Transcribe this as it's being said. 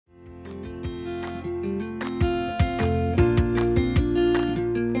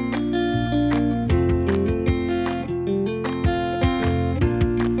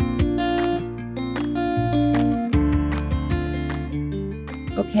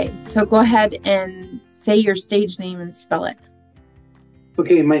Okay, so go ahead and say your stage name and spell it.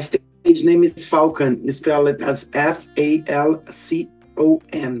 Okay, my stage name is Falcon. You spell it as Falcon.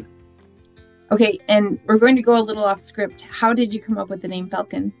 Okay, and we're going to go a little off script. How did you come up with the name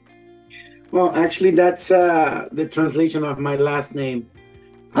Falcon? Well, actually, that's the translation of my last name.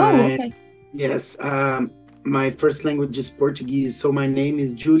 Oh, I okay. Yes, my first language is Portuguese, so my name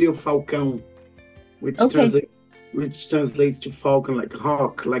is Julio Falcão, which Okay. translates to falcon, like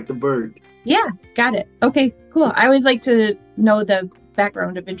hawk, like the bird. Yeah, got it. Okay, cool. I always like to know the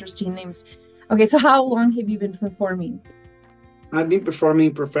background of interesting names. Okay, so how long have you been performing? I've been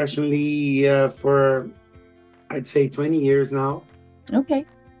performing professionally for, I'd say, 20 years now. Okay.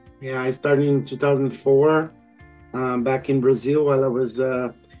 Yeah, I started in 2004 back in Brazil while I was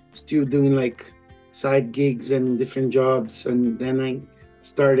still doing like side gigs and different jobs. And then I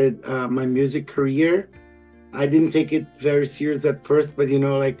started my music career. I didn't take it very serious at first, but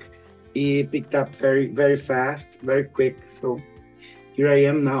like it picked up very, very fast, very quick. So here I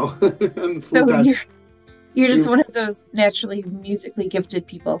am now. I'm full So time. you're just one of those naturally musically gifted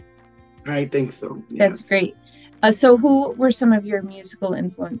people. I think so. That's Yes. great. So who were some of your musical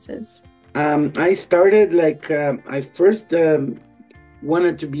influences? I started like I first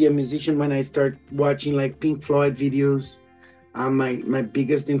wanted to be a musician when I started watching like Pink Floyd videos. My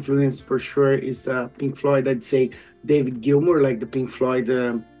biggest influence for sure is Pink Floyd. I'd say David Gilmour, like the Pink Floyd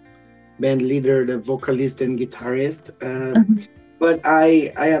band leader, the vocalist and guitarist. Mhm. But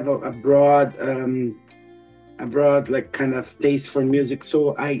I have a broad like kind of taste for music,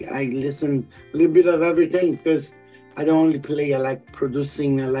 so I listen a little bit of everything because I don't only play. I like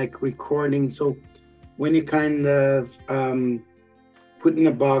producing. I like recording. So when you kind of put in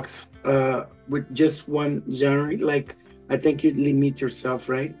a box with just one genre, like I think you limit yourself,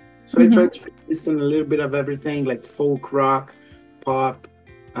 right? So I try Mhm. to listen a little bit of everything, like folk, rock, pop,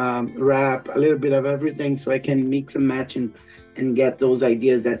 rap, a little bit of everything, so I can mix and match and get those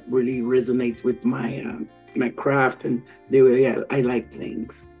ideas that really resonates with my craft and the way I like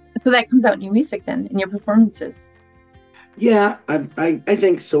things. So that comes out in your music then, in your performances. Yeah, I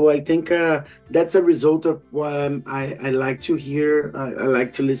think so. I think that's a result of what I like to hear. I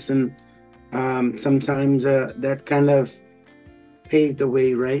like to listen. Sometimes that kind of paved the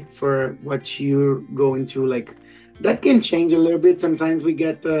way, right, for what you're going to like. That can change a little bit. Sometimes we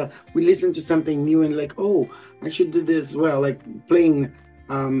listen to something new and like, oh, I should do this well. Like playing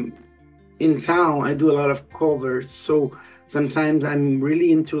um, in town, I do a lot of covers. So sometimes I'm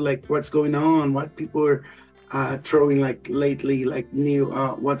really into like what's going on, what people are throwing like lately, like new,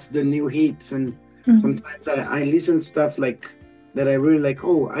 what's the new hits. And Mhm. sometimes I listen stuff like that I really like,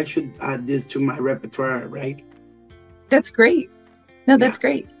 oh, I should add this to my repertoire, right? That's great. No, Yeah. that's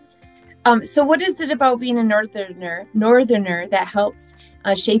great. So what is it about being a northerner that helps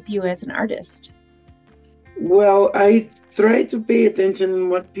shape you as an artist? Well, I try to pay attention to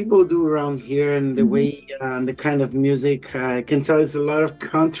what people do around here and the Mhm. way the kind of music. I can tell there's a lot of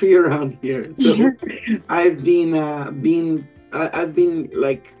country around here, Yeah. so I've been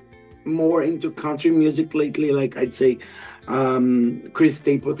like more into country music lately. Like I'd say, Chris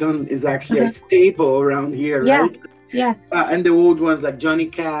Stapleton is actually a Uh-huh. staple around here, Yeah. right? Yeah. And the old ones like Johnny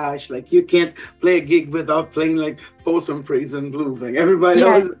Cash, like you can't play a gig without playing like Folsom Praise and Blues. Like everybody Yeah.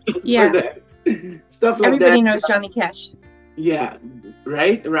 always asks for Yeah. that. Stuff like that. Everybody knows Johnny Cash. Yeah,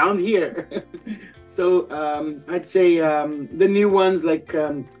 right around here. So I'd say the new ones like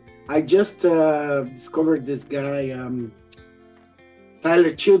I just discovered this guy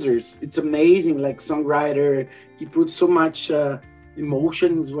Tyler Childers. It's amazing, like songwriter. He puts so much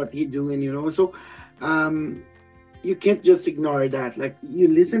emotion into what he doing. So um, you can't just ignore that. Like you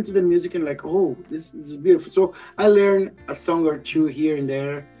listen to the music and like, oh, this is beautiful. So I learn a song or two here and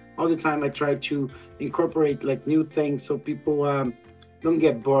there. All the time I try to incorporate like new things so people don't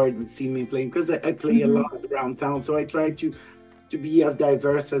get bored and see me playing because I play a Hmm. lot around town. So I try to be as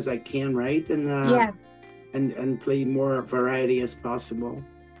diverse as I can, right? Yeah. And play more variety as possible.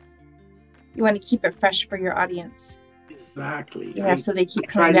 You want to keep it fresh for your audience. Exactly. Yeah. So they I keep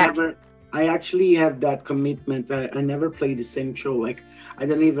try coming back. never. I actually have that commitment. I never play the same show. Like I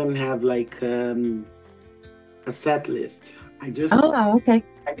don't even have like a set list. Oh, okay.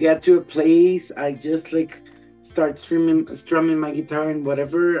 I get to a place. I just like start strumming my guitar and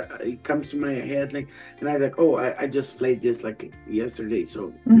whatever it comes to my head. Like and I like, oh, I just played this like yesterday.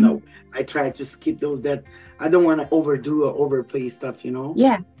 So Hmm. no, I try to skip those. That I don't want to overdo or overplay stuff.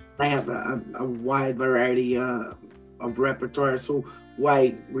 Yeah. I have a wide variety of repertoire, so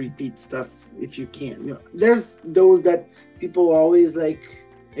why repeat stuff if you can? There's those that people always like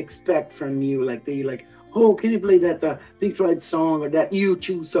expect from you, like they like, oh, can you play that Pink Floyd song or that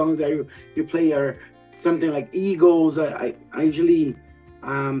U2 song that you play, or something like Eagles? I usually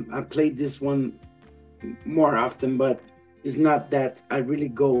I played this one more often, but it's not that I really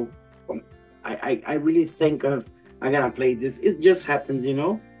go. um, I really think of I gotta play this. It just happens, you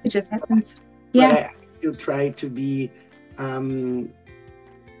know. It just happens. But Yeah, I still try to be um,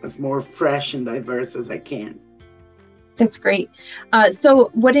 as more fresh and diverse as I can. that's great.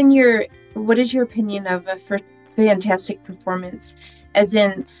 So what is your opinion of a fantastic performance? As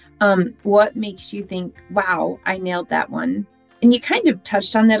in, what makes you think, wow, I nailed that one? And you kind of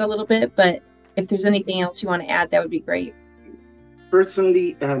touched on that a little bit, but if there's anything else you want to add, that would be great.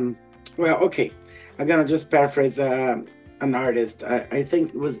 Personally, well, okay, I'm gonna just paraphrase an artist. I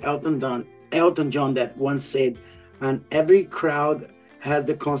think it was Elton John that once said, "And every crowd has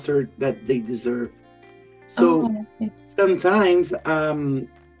the concert that they deserve." So Oh, okay. sometimes I'm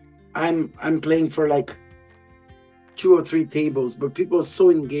playing for like two or three tables, but people are so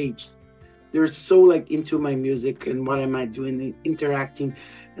engaged. They're so like into my music and what am I doing, interacting,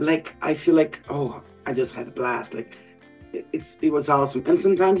 and like I feel like, oh, I just had a blast. Like it was awesome. And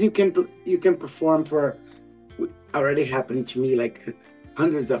sometimes you can perform for, already happened to me, like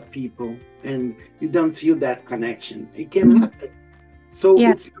hundreds of people, and you don't feel that connection. It can Mhm. happen. So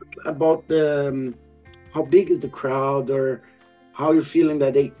Yeah. it's not about the how big is the crowd or how you're feeling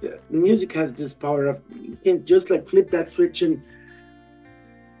that day. The music has this power of, you can just like flip that switch and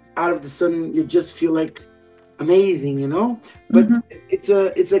out of the sudden you just feel like amazing, you know. But Hmm. it's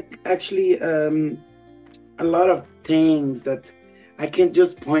a actually a lot of things that I can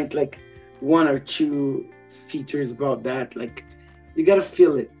just point like one or two features about that. Like you gotta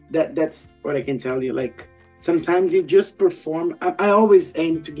feel it. That's what I can tell you. Like sometimes you just perform. I always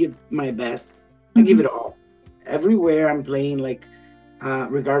aim to give my best. I give Hmm. it all. Everywhere I'm playing, like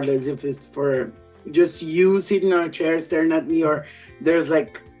regardless if it's for just you sitting on a chair staring at me, or there's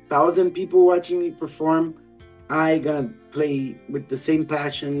like 1,000 people watching me perform, I gonna play with the same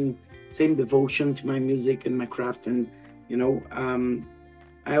passion, same devotion to my music and my craft. And you know,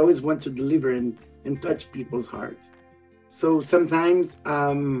 I always want to deliver and touch people's hearts. So sometimes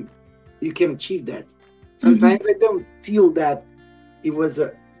you can achieve that. Hmm. Sometimes I don't feel that it was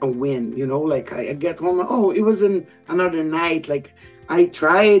a win, you know. Like I get home, oh, it was another night. Like I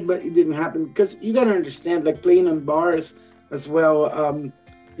tried, but it didn't happen. Because you gotta understand, like playing in bars as well,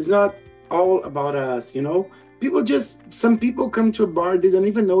 it's not all about us, you know. People just, some people come to a bar, they don't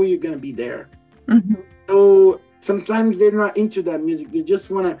even know you're gonna be there. Hmm. So sometimes they're not into that music. They just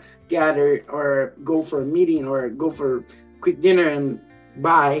want to gather or go for a meeting or go for quick dinner and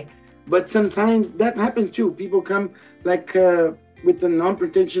buy. But sometimes that happens too. People come like with a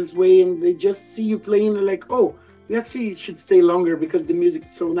non-pretentious way, and they just see you playing. They're like, "Oh, you actually should stay longer because the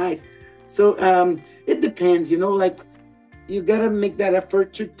music's so nice." So it depends, you know. Like you gotta make that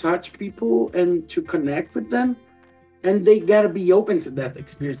effort to touch people and to connect with them, and they gotta be open to that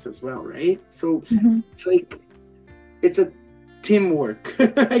experience as well, right? So Hmm. it's like it's a teamwork.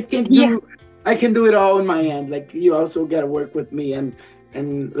 Yeah. I can do it all on my end. Like you also gotta work with me and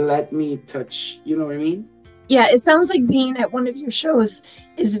let me touch. You know what I mean? Yeah, it sounds like being at one of your shows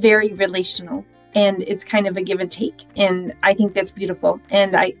is very relational and it's kind of a give and take. And I think that's beautiful.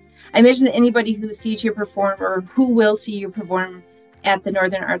 And I imagine that anybody who sees you perform or who will see you perform at the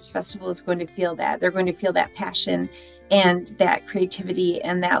Northern Arts Festival is going to feel that. They're going to feel that passion and that creativity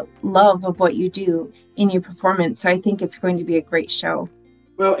and that love of what you do in your performance. So I think it's going to be a great show.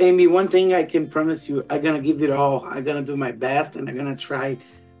 Well, Amy, one thing I can promise you, I'm gonna give it all. I'm gonna do my best, and I'm gonna try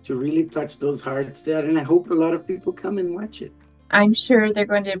to really touch those hearts there. And I hope a lot of people come and watch it. I'm sure they're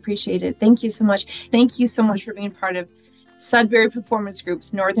going to appreciate it. Thank you so much. Thank you so much for being part of Sudbury Performance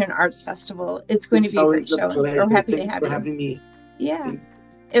Group's Northern Arts Festival. It's going to It's be a great always a show, and we're pleasure. happy to Thanks have for you. having me. Yeah, Thank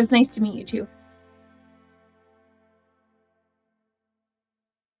it was nice to meet you too.